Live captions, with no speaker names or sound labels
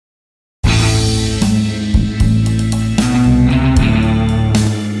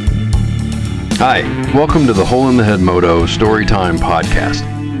Hi, welcome to the Hole in the Head Moto Storytime Podcast.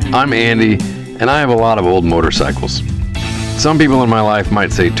 I'm Andy, and I have a lot of old motorcycles. Some people in my life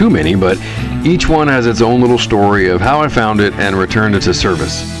might say too many, but each one has its own little story of how I found it and returned it to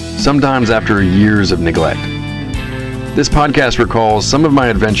service, sometimes after years of neglect. This podcast recalls some of my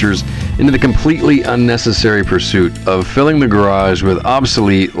adventures into the completely unnecessary pursuit of filling the garage with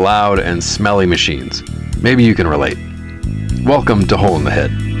obsolete, loud, and smelly machines. Maybe you can relate. Welcome to Hole in the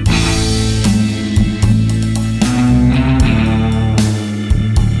Head.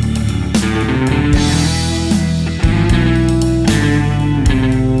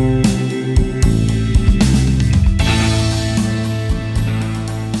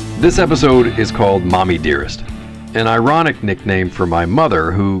 This episode is called Mommy Dearest, an ironic nickname for my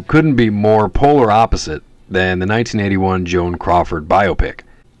mother who couldn't be more polar opposite than the 1981 Joan Crawford biopic.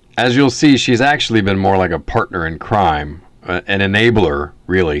 As you'll see, she's actually been more like a partner in crime, an enabler,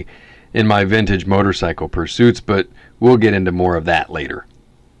 really, in my vintage motorcycle pursuits, but we'll get into more of that later.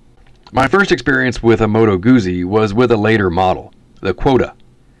 My first experience with a Moto Guzzi was with a later model, the Quota,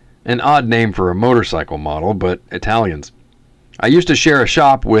 an odd name for a motorcycle model, but Italians. I used to share a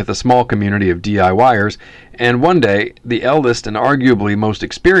shop with a small community of DIYers, and one day, the eldest and arguably most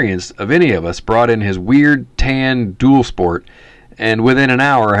experienced of any of us brought in his weird tan dual sport, and within an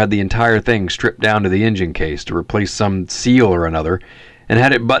hour had the entire thing stripped down to the engine case to replace some seal or another, and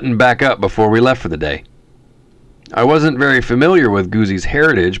had it buttoned back up before we left for the day. I wasn't very familiar with Guzzi's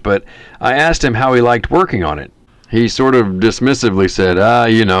heritage, but I asked him how he liked working on it. He sort of dismissively said,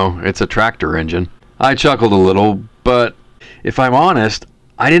 it's a tractor engine. I chuckled a little, but if I'm honest,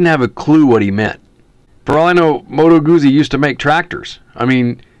 I didn't have a clue what he meant. For all I know, Moto Guzzi used to make tractors. I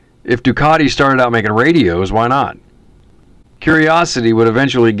mean, if Ducati started out making radios, why not? Curiosity would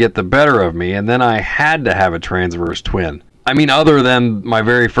eventually get the better of me, and then I had to have a transverse twin. I mean, other than my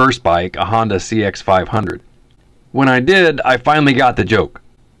very first bike, a Honda CX500. When I did, I finally got the joke.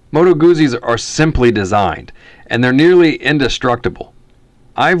 Moto Guzzis are simply designed, and they're nearly indestructible.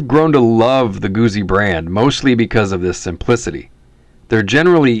 I've grown to love the Guzzi brand, mostly because of this simplicity. They're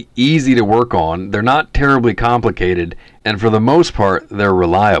generally easy to work on, they're not terribly complicated, and for the most part, they're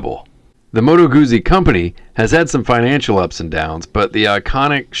reliable. The Moto Guzzi company has had some financial ups and downs, but the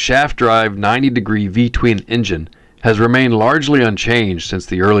iconic shaft-drive 90-degree V-twin engine has remained largely unchanged since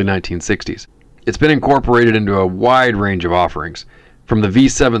the early 1960s. It's been incorporated into a wide range of offerings, from the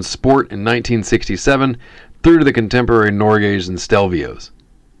V7 Sport in 1967 through to the contemporary Norges and Stelvios.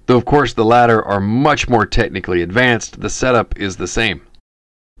 Though of course the latter are much more technically advanced, the setup is the same.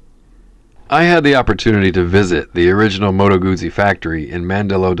 I had the opportunity to visit the original Moto Guzzi factory in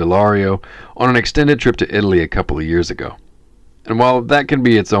Mandello del Lario on an extended trip to Italy a couple of years ago. And while that can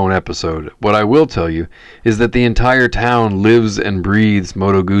be its own episode, what I will tell you is that the entire town lives and breathes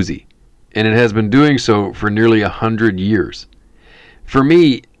Moto Guzzi, and it has been doing so for nearly 100 years. For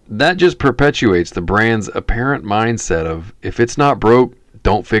me, that just perpetuates the brand's apparent mindset of, if it's not broke,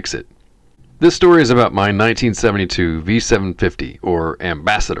 don't fix it. This story is about my 1972 V750, or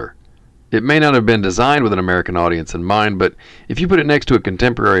Ambassador. It may not have been designed with an American audience in mind, but if you put it next to a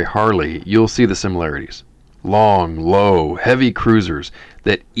contemporary Harley, you'll see the similarities. Long, low, heavy cruisers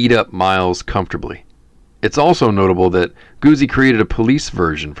that eat up miles comfortably. It's also notable that Guzzi created a police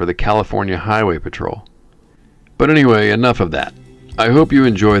version for the California Highway Patrol. But anyway, enough of that. I hope you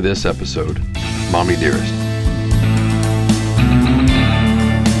enjoy this episode, Mommy Dearest.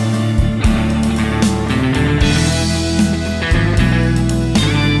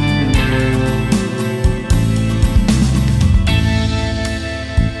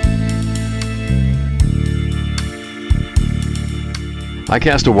 I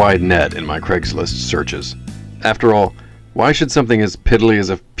cast a wide net in my Craigslist searches. After all, why should something as piddly as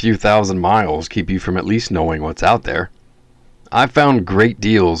a few thousand miles keep you from at least knowing what's out there? I've found great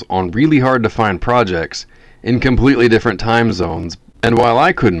deals on really hard to find projects in completely different time zones, and while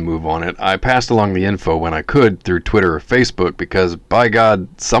I couldn't move on it, I passed along the info when I could through Twitter or Facebook because, by God,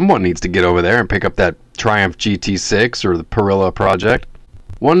 someone needs to get over there and pick up that Triumph GT6 or the Perilla project.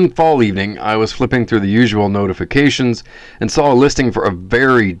 One fall evening, I was flipping through the usual notifications and saw a listing for a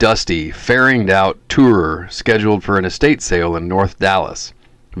very dusty, fairinged out tourer scheduled for an estate sale in North Dallas,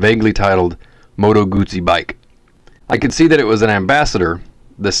 vaguely titled Moto Guzzi Bike. I could see that it was an Ambassador,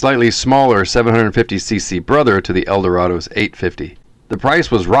 the slightly smaller 750cc brother to the Eldorado's 850. The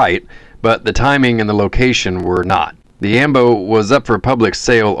price was right, but the timing and the location were not. The Ambo was up for public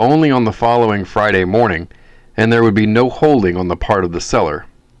sale only on the following Friday morning, and there would be no holding on the part of the seller.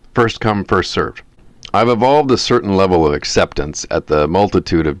 First come, first served. I've evolved a certain level of acceptance at the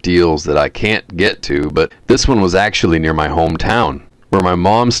multitude of deals that I can't get to, but this one was actually near my hometown, where my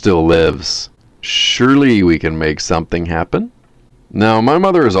mom still lives. Surely we can make something happen? Now, my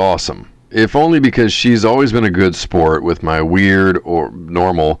mother is awesome, if only because she's always been a good sport with my weird or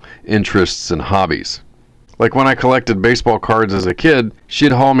normal interests and hobbies. Like when I collected baseball cards as a kid,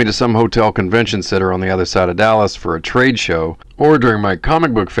 she'd haul me to some hotel convention center on the other side of Dallas for a trade show, or during my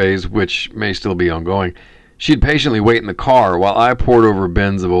comic book phase, which may still be ongoing, she'd patiently wait in the car while I pored over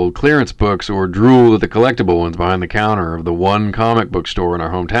bins of old clearance books or drooled at the collectible ones behind the counter of the one comic book store in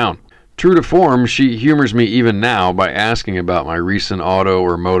our hometown. True to form, she humors me even now by asking about my recent auto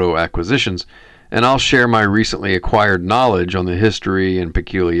or moto acquisitions, and I'll share my recently acquired knowledge on the history and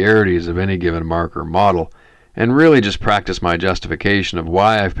peculiarities of any given marque or model, and really just practice my justification of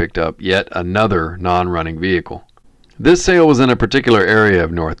why I've picked up yet another non-running vehicle. This sale was in a particular area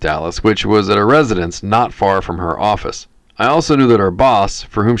of North Dallas, which was at a residence not far from her office. I also knew that our boss,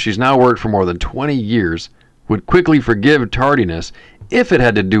 for whom she's now worked for more than 20 years, would quickly forgive tardiness if it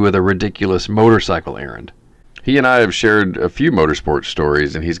had to do with a ridiculous motorcycle errand. He and I have shared a few motorsport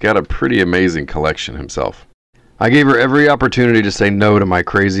stories, and he's got a pretty amazing collection himself. I gave her every opportunity to say no to my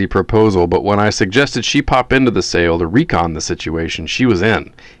crazy proposal, but when I suggested she pop into the sale to recon the situation, she was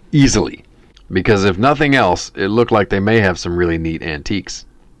in, easily. Because if nothing else, it looked like they may have some really neat antiques.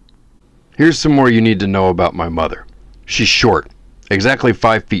 Here's some more you need to know about my mother. She's short, exactly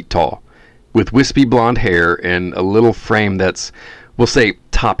 5 feet tall, with wispy blonde hair and a little frame that's, we'll say,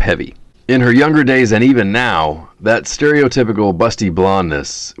 top-heavy. In her younger days and even now, that stereotypical busty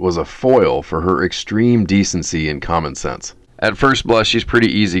blondness was a foil for her extreme decency and common sense. At first blush, she's pretty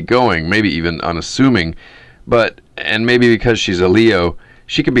easygoing, maybe even unassuming, but, and maybe because she's a Leo,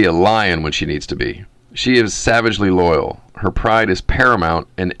 she can be a lion when she needs to be. She is savagely loyal. Her pride is paramount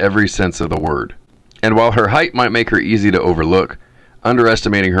in every sense of the word. And while her height might make her easy to overlook,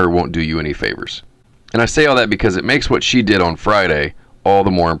 underestimating her won't do you any favors. And I say all that because it makes what she did on Friday all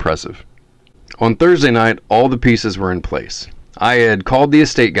the more impressive. On Thursday night, all the pieces were in place. I had called the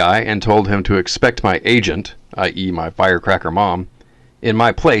estate guy and told him to expect my agent, i.e. my firecracker mom, in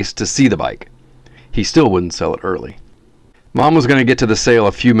my place to see the bike. He still wouldn't sell it early. Mom was going to get to the sale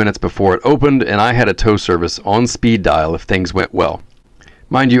a few minutes before it opened, and I had a tow service on speed dial if things went well.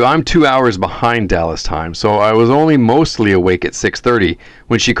 Mind you, I'm 2 hours behind Dallas time, so I was only mostly awake at 6:30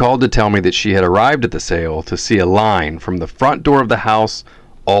 when she called to tell me that she had arrived at the sale to see a line from the front door of the house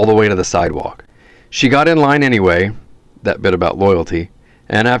all the way to the sidewalk. She got in line anyway, that bit about loyalty,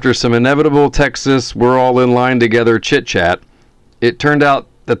 and after some inevitable Texas we're all in line together chit-chat, it turned out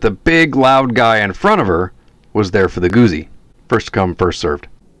that the big loud guy in front of her was there for the Guzzi. First come, first served.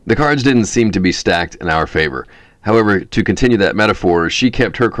 The cards didn't seem to be stacked in our favor. However, to continue that metaphor, she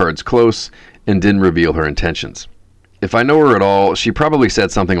kept her cards close and didn't reveal her intentions. If I know her at all, she probably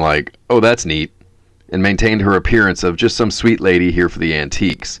said something like, "Oh, that's neat," and maintained her appearance of just some sweet lady here for the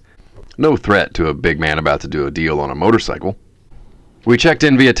antiques. No threat to a big man about to do a deal on a motorcycle. We checked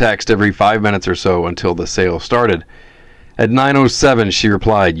in via text every 5 minutes or so until the sale started. At 9:07, she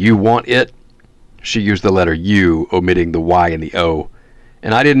replied, "You want it?" She used the letter U, omitting the Y and the O.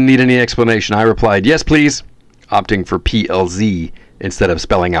 And I didn't need any explanation. I replied, "Yes, please," opting for PLZ instead of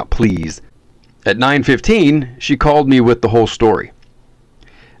spelling out please. At 9:15, she called me with the whole story.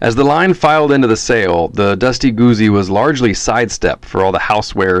 As the line filed into the sale, the dusty Guzzi was largely sidestepped for all the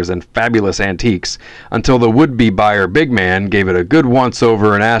housewares and fabulous antiques until the would-be buyer big man gave it a good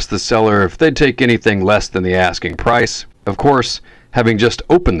once-over and asked the seller if they'd take anything less than the asking price. Of course, having just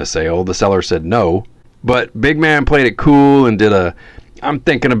opened the sale, the seller said no, but big man played it cool and did a "I'm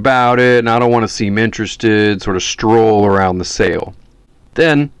thinking about it and I don't want to seem interested" sort of stroll around the sale.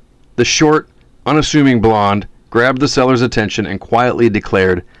 Then, the short, unassuming blonde grabbed the seller's attention and quietly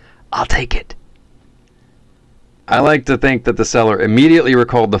declared, "I'll take it." I like to think that the seller immediately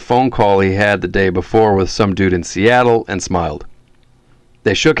recalled the phone call he had the day before with some dude in Seattle and smiled.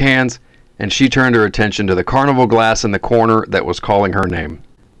 They shook hands, and she turned her attention to the carnival glass in the corner that was calling her name.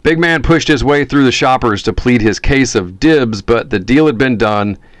 Big man pushed his way through the shoppers to plead his case of dibs, but the deal had been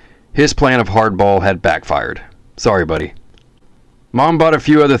done. His plan of hardball had backfired. Sorry, buddy. Mom bought a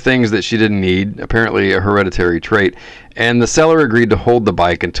few other things that she didn't need, apparently a hereditary trait, and the seller agreed to hold the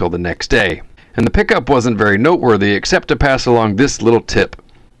bike until the next day. And the pickup wasn't very noteworthy except to pass along this little tip.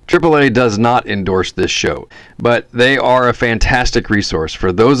 AAA does not endorse this show, but they are a fantastic resource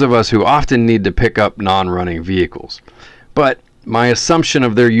for those of us who often need to pick up non-running vehicles. But my assumption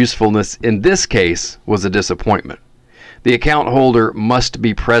of their usefulness in this case was a disappointment. The account holder must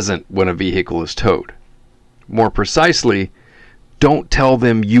be present when a vehicle is towed. More precisely, don't tell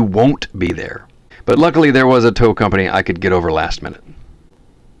them you won't be there. But luckily there was a tow company I could get over last minute.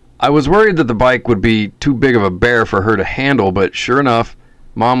 I was worried that the bike would be too big of a bear for her to handle, but sure enough,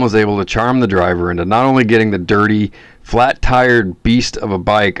 Mom was able to charm the driver into not only getting the dirty, flat-tired beast of a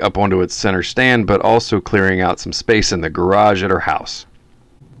bike up onto its center stand, but also clearing out some space in the garage at her house.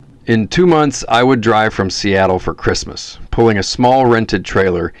 In 2 months, I would drive from Seattle for Christmas, pulling a small rented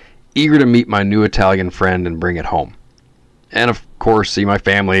trailer, eager to meet my new Italian friend and bring it home. And of course, see my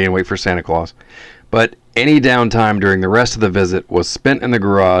family and wait for Santa Claus. But any downtime during the rest of the visit was spent in the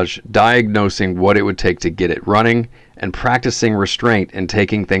garage diagnosing what it would take to get it running and practicing restraint and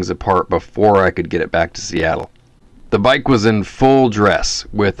taking things apart before I could get it back to Seattle. The bike was in full dress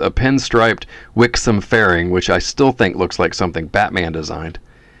with a pinstriped Wixom fairing, which I still think looks like something Batman designed,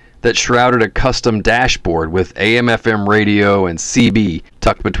 that shrouded a custom dashboard with AM/FM radio and CB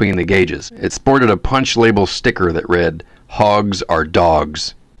tucked between the gauges. It sported a punch label sticker that read, "Hogs are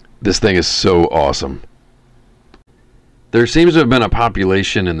dogs." This thing is so awesome. There seems to have been a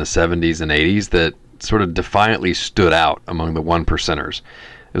population in the 70s and 80s that sort of defiantly stood out among the one percenters.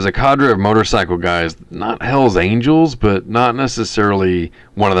 It was a cadre of motorcycle guys, not Hell's Angels, but not necessarily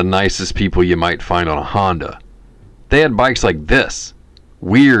one of the nicest people you might find on a Honda. They had bikes like this,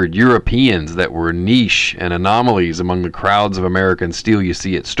 weird Europeans that were niche and anomalies among the crowds of American steel you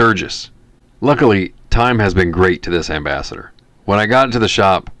see at Sturgis. Luckily, time has been great to this ambassador. When I got into the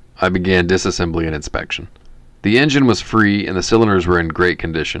shop, I began disassembly and inspection. The engine was free and the cylinders were in great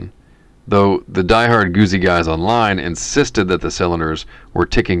condition, though the die-hard Guzzi guys online insisted that the cylinders were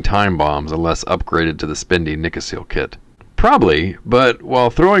ticking time bombs unless upgraded to the spendy Nikasil kit. Probably, but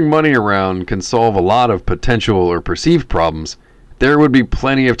while throwing money around can solve a lot of potential or perceived problems, there would be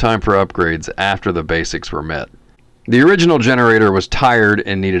plenty of time for upgrades after the basics were met. The original generator was tired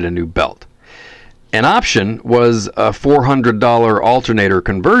and needed a new belt. An option was a $400 alternator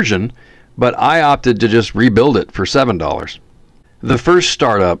conversion, but I opted to just rebuild it for $7. The first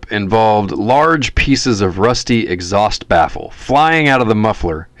startup involved large pieces of rusty exhaust baffle flying out of the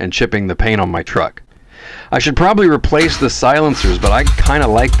muffler and chipping the paint on my truck. I should probably replace the silencers, but I kinda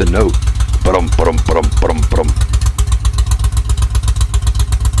like the note. Ba-dum, ba-dum, ba-dum, ba-dum, ba-dum.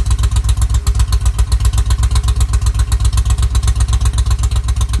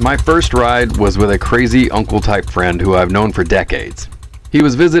 My first ride was with a crazy uncle-type friend who I've known for decades. He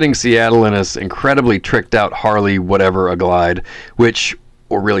was visiting Seattle in his incredibly tricked-out Harley whatever-a-glide, which,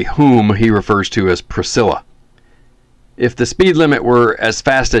 or really whom, he refers to as Priscilla. If the speed limit were as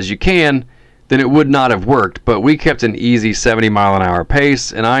fast as you can, then it would not have worked, but we kept an easy 70-mile-an-hour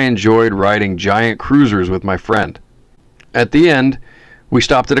pace, and I enjoyed riding giant cruisers with my friend. At the end, we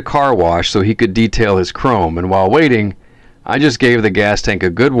stopped at a car wash so he could detail his chrome, and while waiting, I just gave the gas tank a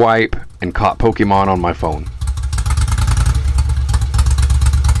good wipe and caught Pokemon on my phone.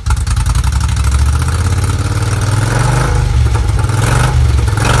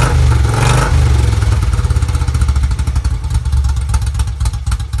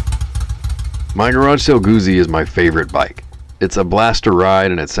 My Garage Sale Guzzi is my favorite bike. It's a blast to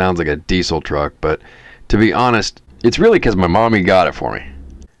ride and it sounds like a diesel truck, but to be honest, it's really because my mommy got it for me.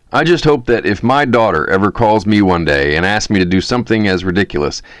 I just hope that if my daughter ever calls me one day and asks me to do something as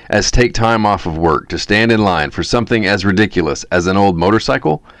ridiculous as take time off of work to stand in line for something as ridiculous as an old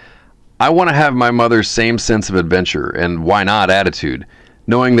motorcycle, I want to have my mother's same sense of adventure and why not attitude,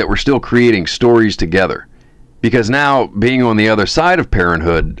 knowing that we're still creating stories together. Because now, being on the other side of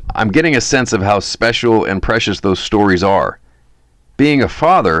parenthood, I'm getting a sense of how special and precious those stories are. Being a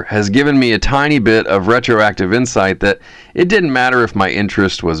father has given me a tiny bit of retroactive insight that it didn't matter if my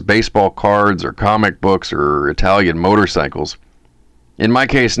interest was baseball cards or comic books or Italian motorcycles. In my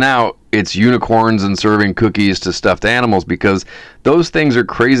case now, it's unicorns and serving cookies to stuffed animals because those things are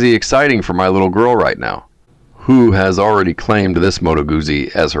crazy exciting for my little girl right now, who has already claimed this Moto Guzzi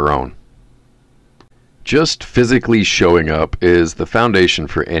as her own. Just physically showing up is the foundation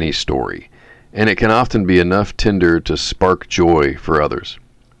for any story, and it can often be enough tinder to spark joy for others.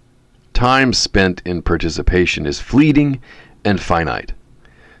 Time spent in participation is fleeting and finite,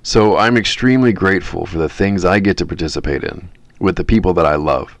 so I'm extremely grateful for the things I get to participate in with the people that I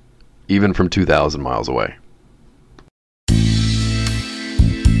love, even from 2,000 miles away.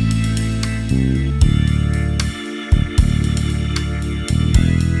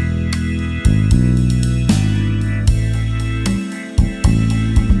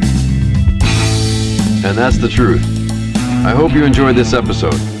 And that's the truth. I hope you enjoyed this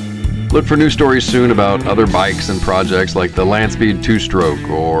episode. Look for new stories soon about other bikes and projects like the Landspeed 2-stroke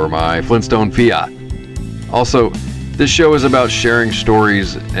or my Flintstone Fiat. Also, this show is about sharing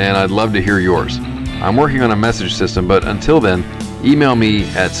stories and I'd love to hear yours. I'm working on a message system, but until then, email me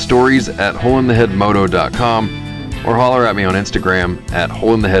at stories@holeintheheadmoto.com or holler at me on Instagram at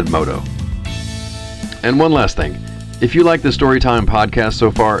holeintheheadmoto. And one last thing. If you like the Storytime podcast so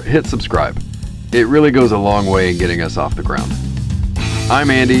far, hit subscribe. It really goes a long way in getting us off the ground.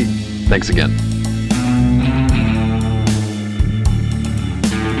 I'm Andy. Thanks again.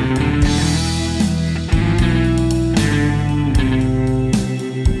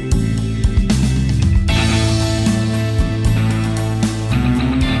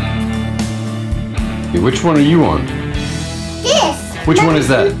 Which one are you on? This. Which one is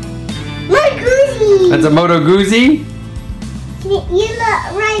that? Moto Guzzi. That's a Moto Guzzi? You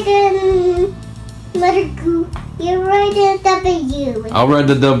write You write a W. I'll ride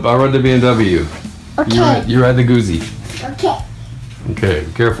the BMW. Okay. You ride the Guzzi. Okay. Okay,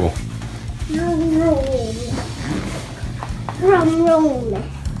 be careful. Roll, roll.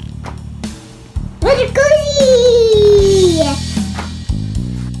 Moto Guzzi.